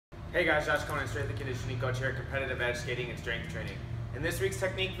Hey guys, Josh Cohen, strength and conditioning coach here at Competitive Edge Skating and Strength Training. In this week's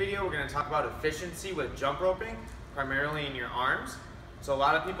technique video, we're going to talk about efficiency with jump roping, primarily in your arms. So a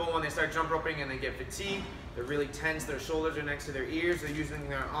lot of people, when they start jump roping and they get fatigued, they're really tense, their shoulders are next to their ears, they're using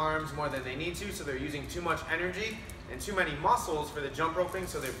their arms more than they need to, so they're using too much energy and too many muscles for the jump roping,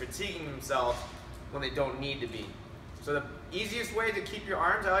 so they're fatiguing themselves when they don't need to be. So the easiest way to keep your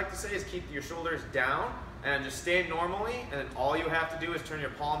arms, I like to say, is keep your shoulders down and just stand normally, and then all you have to do is turn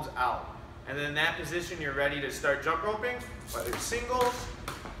your palms out. And then in that position, you're ready to start jump roping, whether it's singles,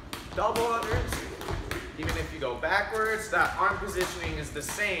 double unders, even if you go backwards, that arm positioning is the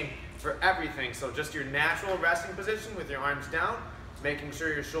same for everything. So just your natural resting position with your arms down, making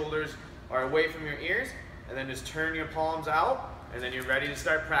sure your shoulders are away from your ears, and then just turn your palms out, and then you're ready to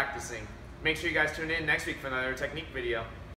start practicing. Make sure you guys tune in next week for another technique video.